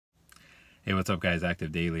Hey, what's up, guys?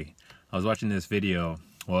 Active Daily. I was watching this video.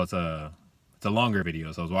 Well, it's a longer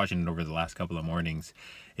video, so I was watching it over the last couple of mornings.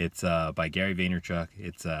 It's by Gary Vaynerchuk.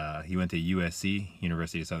 It's he went to USC,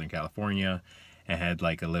 University of Southern California, and had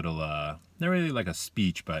like a little not really like a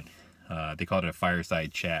speech, but they called it a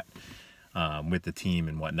fireside chat with the team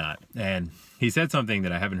and whatnot. And he said something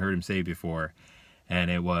that I haven't heard him say before, and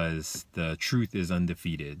it was, "The truth is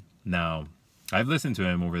undefeated." Now, I've listened to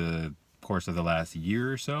him over the course of the last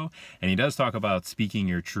year or so, and he does talk about speaking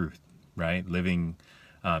your truth, right? Living,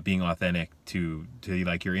 being authentic to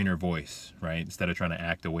like your inner voice, right? Instead of trying to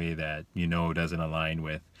act a way that doesn't align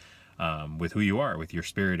with who you are, with your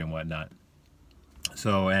spirit and whatnot.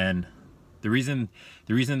 So, and the reason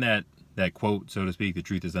that quote, so to speak, "the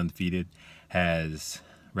truth is undefeated," has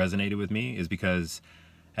resonated with me is because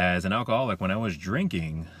as an alcoholic, when I was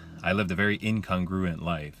drinking, I lived a very incongruent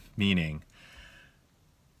life, meaning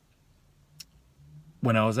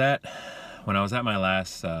when I was at my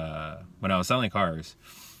last, when I was selling cars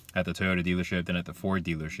at the Toyota dealership, then at the Ford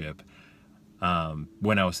dealership,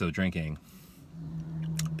 when I was still drinking,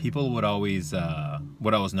 people would always,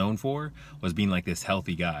 what I was known for was being like this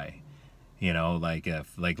healthy guy.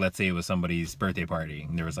 Like let's say it was somebody's birthday party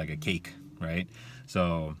and there was like a cake, right?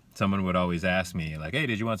 So someone would always ask me like, "Hey,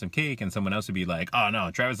 did you want some cake?" And someone else would be like, "Oh no,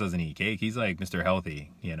 Travis doesn't eat cake. He's like Mr.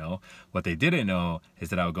 Healthy." What they didn't know is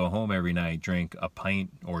that I would go home every night, drink a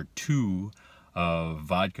pint or two of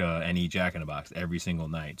vodka and eat Jack in the Box every single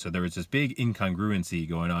night. So there was this big incongruency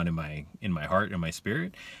going on in my heart and my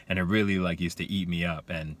spirit, and it really used to eat me up.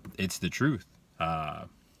 And it's the truth. The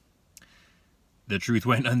truth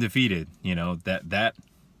went undefeated, that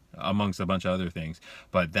amongst a bunch of other things.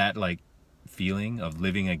 But that feeling of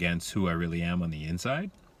living against who I really am on the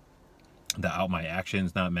inside, my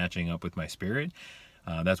actions not matching up with my spirit,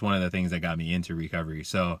 that's one of the things that got me into recovery.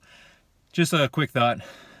 So just a quick thought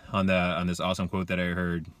on this awesome quote that I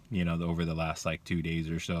heard, over the last 2 days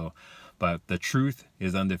or so. But the truth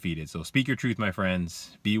is undefeated. So speak your truth, my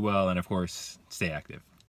friends. Be well, and of course, stay active.